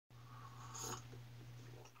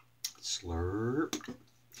Slurp.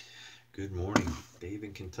 Good morning, Dave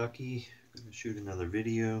in Kentucky. I'm going to shoot another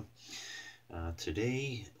video.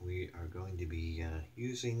 Today we are going to be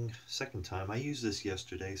using, second time, I used this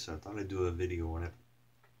yesterday, so I thought I'd do a video on it.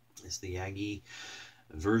 It's the Yaqi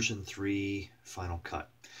version 3 Final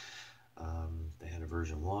Cut. They had a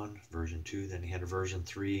version 1, version 2, then they had a version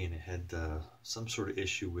 3, and it had some sort of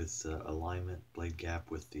issue with alignment, blade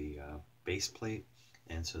gap with the base plate,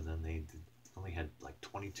 and so then they only had like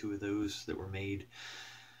 22 of those that were made,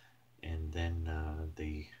 and then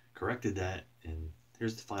they corrected that, and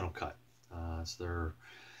here's the final cut. It's their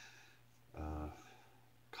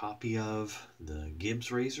copy of the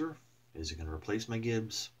Gibbs razor. Is it going to replace my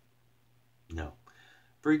Gibbs? No.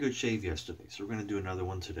 Very good shave yesterday, so we're going to do another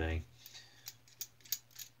one today.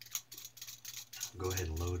 Go ahead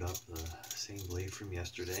and load up the same blade from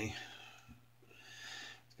yesterday.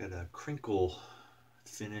 It's got a crinkle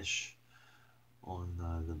finish on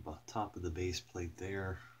the top of the base plate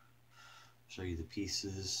there. Show you the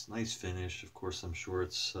pieces. Nice finish. Of course, I'm sure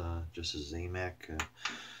it's just a Wizamet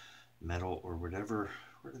metal or whatever.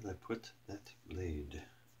 Where did I put that blade?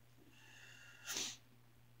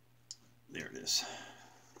 There it is.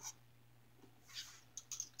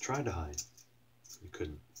 Tried to hide. You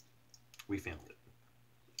couldn't. We found it.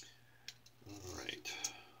 All right.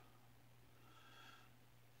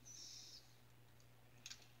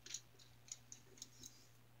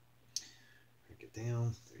 Break it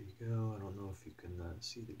down. There you go. I don't know if you can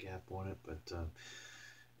see the gap on it, but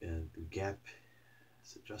the gap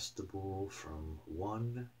is adjustable from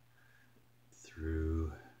 1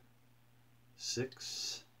 through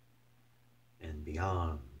 6 and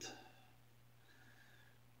beyond.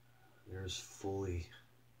 There's fully,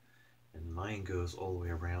 and mine goes all the way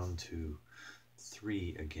around to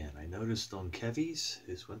 3 again. I noticed on Kevy's,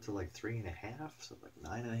 his went to like 3.5, so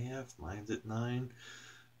like 9.5. Mine's at 9.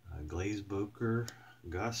 Glaze Boker,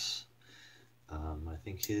 Gus, I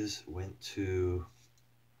think his went to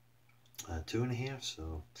 2.5,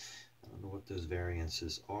 so I don't know what those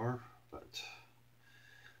variances are, but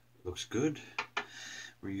it looks good.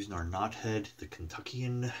 We're using our Knothead, the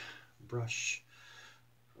Kentuckian brush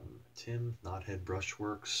from Tim, Knothead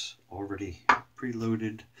Brushworks, already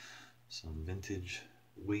preloaded. Some vintage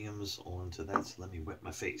Williams onto that, so let me wet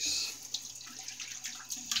my face.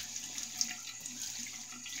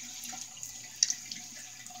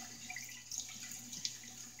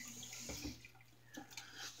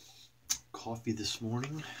 Coffee this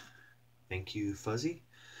morning. Thank you, Fuzzy.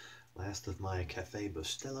 Last of my Cafe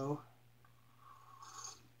Bustelo.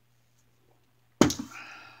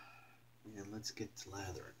 And let's get to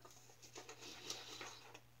lathering.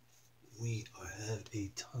 We have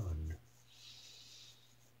a ton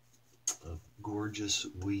of gorgeous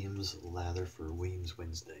Williams lather for Williams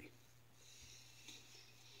Wednesday.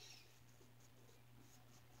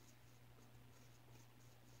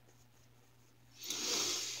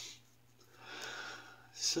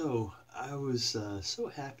 So I was so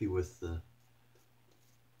happy with the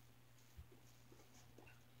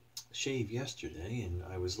shave yesterday, and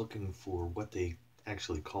I was looking for what they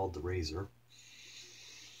actually called the razor.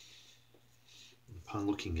 Upon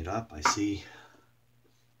looking it up, I see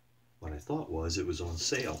what I thought was it was on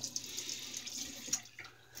sale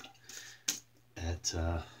at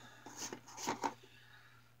the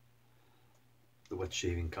wet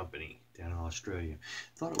shaving company down in Australia.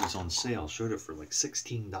 Thought it was on sale, showed it for like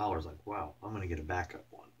 $16. Like, wow, I'm gonna get a backup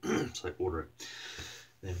one. So I order it.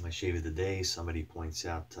 Then my shave of the day, somebody points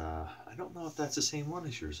out, I don't know if that's the same one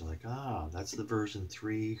as yours. I'm like, ah, that's the version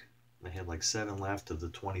 3. I had like 7 left of the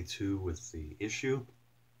 22 with the issue.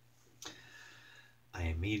 I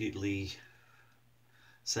immediately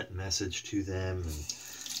sent a message to them and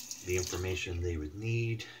the information they would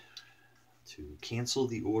need to cancel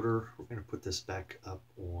the order. We're going to put this back up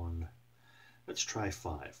on, let's try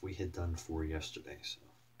 5. We had done 4 yesterday, so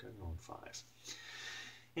got on 5.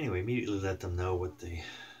 Anyway, immediately let them know what the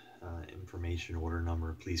information, order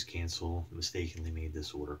number, please cancel, mistakenly made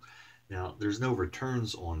this order. Now, there's no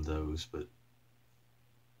returns on those, but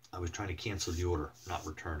I was trying to cancel the order, not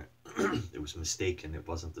return it. It was mistaken. It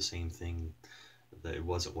wasn't the same thing. It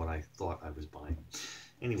wasn't what I thought I was buying.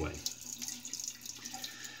 Anyway,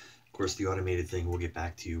 of course, the automated thing, we'll get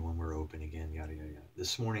back to you when we're open again, yada, yada, yada.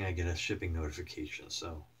 This morning I get a shipping notification,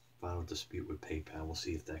 so final dispute with PayPal. We'll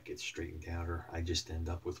see if that gets straightened out, or I just end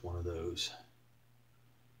up with one of those.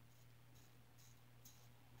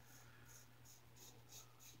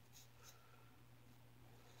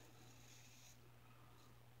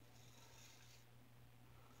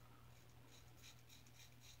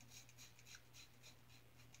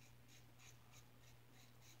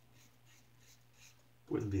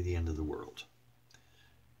 Wouldn't be the end of the world.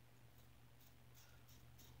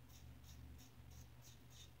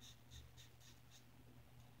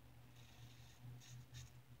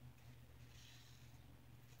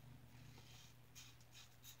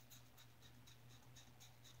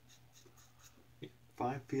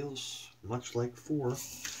 Five feels much like 4.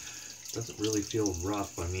 Doesn't really feel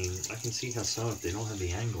rough. I mean, I can see how some, if they don't have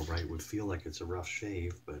the angle right, would feel like it's a rough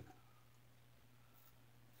shave, but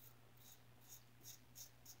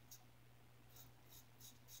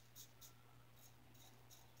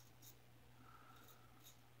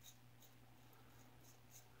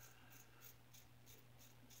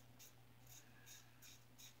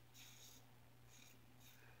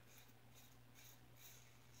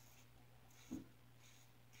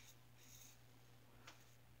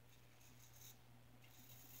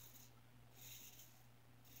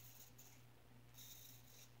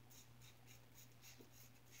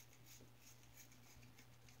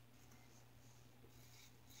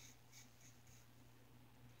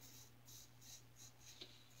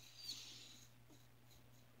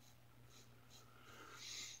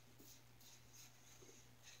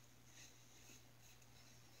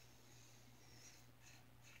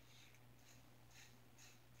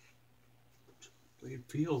blade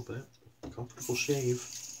feel, but comfortable shave.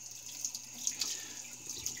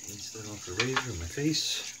 Rinse that off the razor in my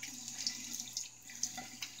face.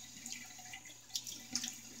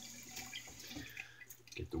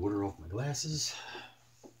 Get the water off my glasses.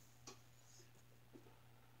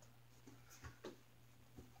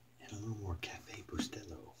 And a little more Cafe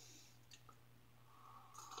Bustelo.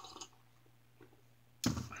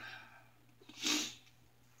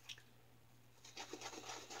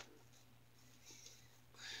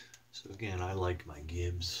 So again, I like my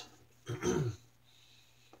Gibbs,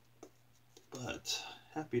 but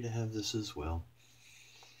happy to have this as well.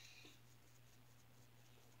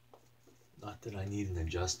 Not that I need an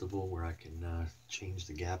adjustable where I can change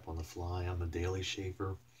the gap on the fly. I'm a daily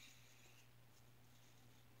shaver.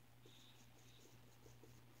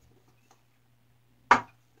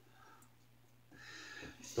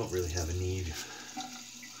 Don't really have a need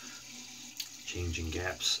changing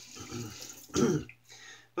gaps.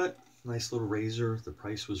 But nice little razor. The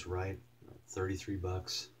price was right, 33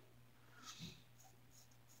 bucks.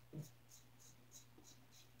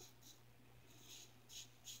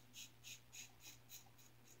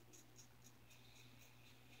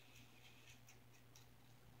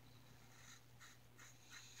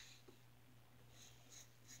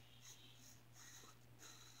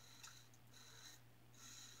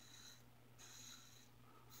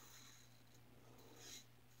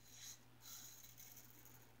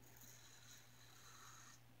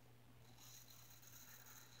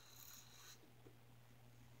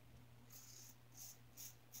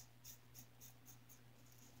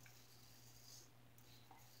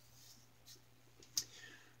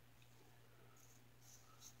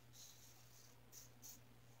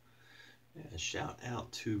 Yeah, shout out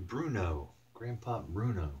to Bruno, Grandpa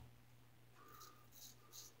Bruno.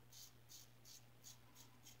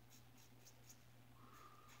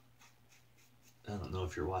 I don't know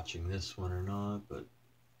if you're watching this one or not, but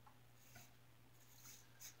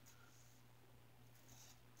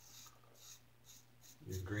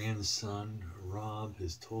your grandson, Rob,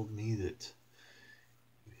 has told me that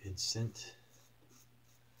you had sent,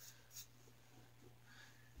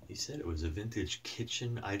 he said it was a vintage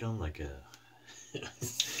kitchen item, like a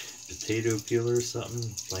potato peeler or something,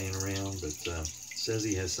 playing around, but says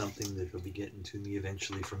he has something that he'll be getting to me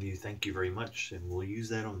eventually from you. Thank you very much, and we'll use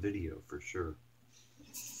that on video for sure.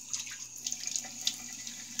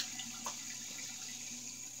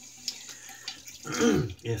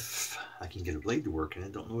 If I can get a blade to work in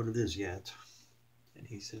it, don't know what it is yet. And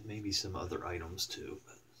he said maybe some other items too.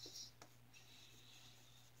 But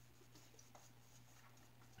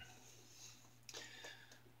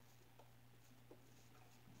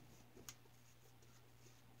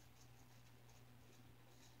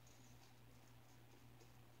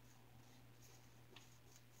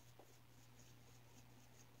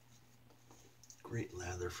great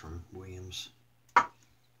lather from Williams.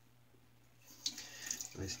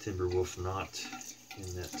 Nice Timberwolf knot in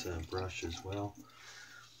that brush as well.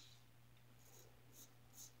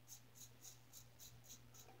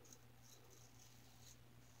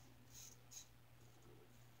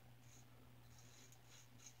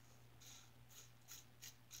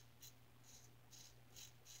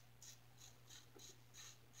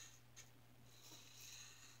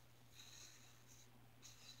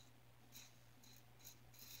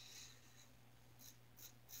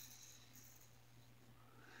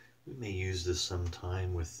 We may use this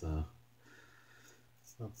sometime with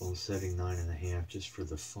Up on setting 9.5 just for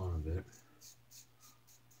the fun of it.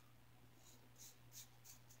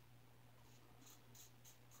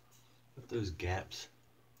 But those gaps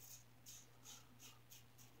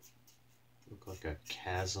look like a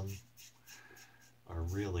chasm are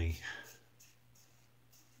really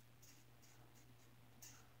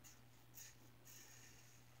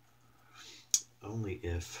only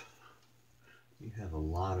if you have a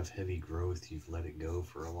lot of heavy growth, you've let it go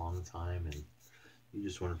for a long time, and you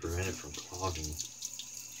just want to prevent it from clogging.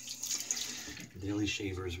 Daily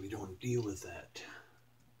shavers, we don't deal with that.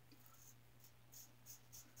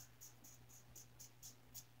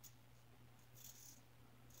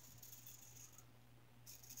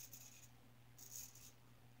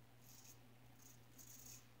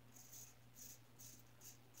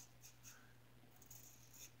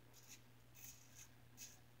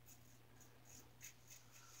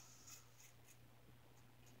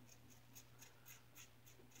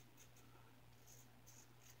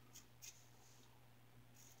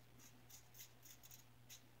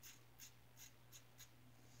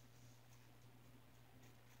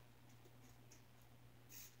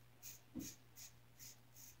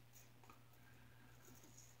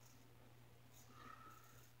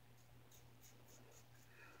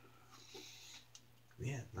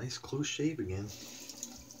 Yeah, nice close shave again.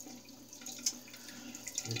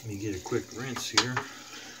 Let me get a quick rinse here.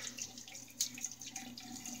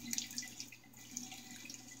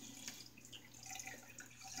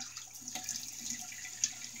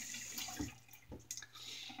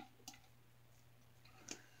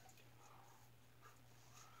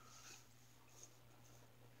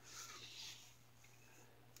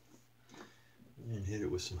 And hit it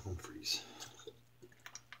with some home freeze.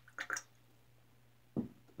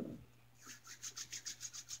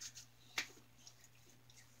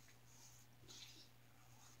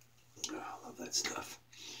 That stuff.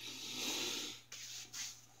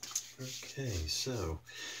 Okay, so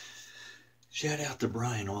shout out to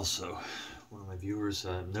Brian, also one of my viewers.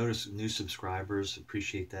 Noticed new subscribers,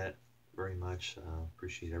 appreciate that very much.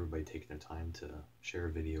 Appreciate everybody taking the time to share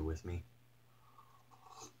a video with me.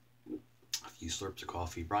 A few slurps of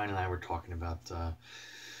coffee. Brian and I were talking about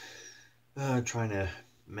trying to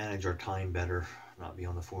manage our time better, not be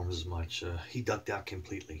on the forums as much. He ducked out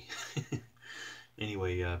completely.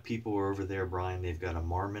 Anyway, people are over there, Brian. They've got a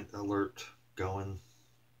marmot alert going,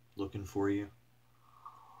 looking for you.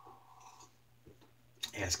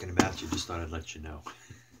 Asking about you, just thought I'd let you know.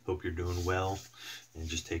 Hope you're doing well and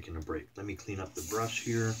just taking a break. Let me clean up the brush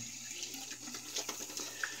here.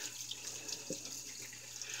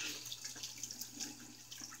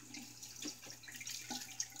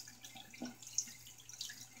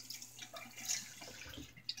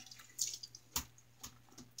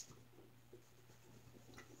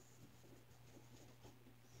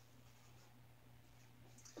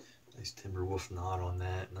 Nice Timberwolf knot on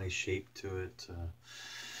that. Nice shape to it.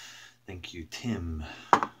 Thank you, Tim,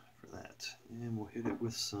 for that. And we'll hit it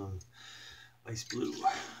with some ice blue,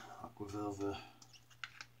 Aqua Velva.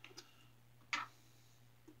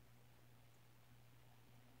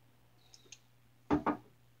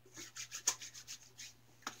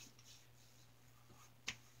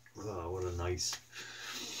 Oh, what a nice,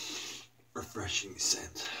 refreshing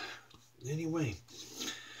scent. Anyway,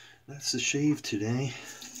 that's the shave today.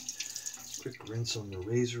 Quick rinse on the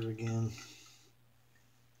razor again.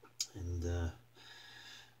 And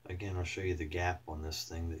again, I'll show you the gap on this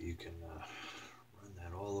thing that you can run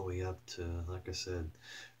that all the way up to, like I said,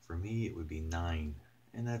 for me it would be 9,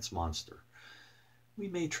 and that's monster. We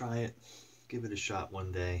may try it, give it a shot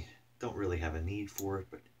one day. Don't really have a need for it,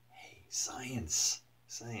 but hey, science,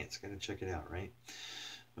 gotta check it out, right?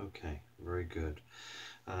 Okay, very good.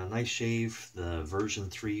 Nice shave. The version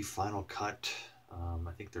 3 final cut.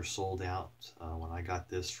 I think they're sold out. When I got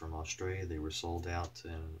this from Australia, they were sold out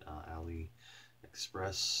in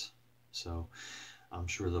AliExpress. So I'm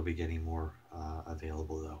sure they'll be getting more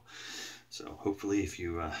available though. So hopefully if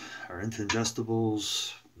you are into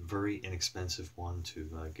adjustables, very inexpensive one to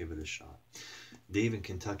give it a shot. Dave in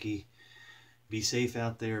Kentucky, be safe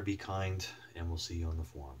out there, be kind, and we'll see you on the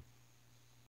forum.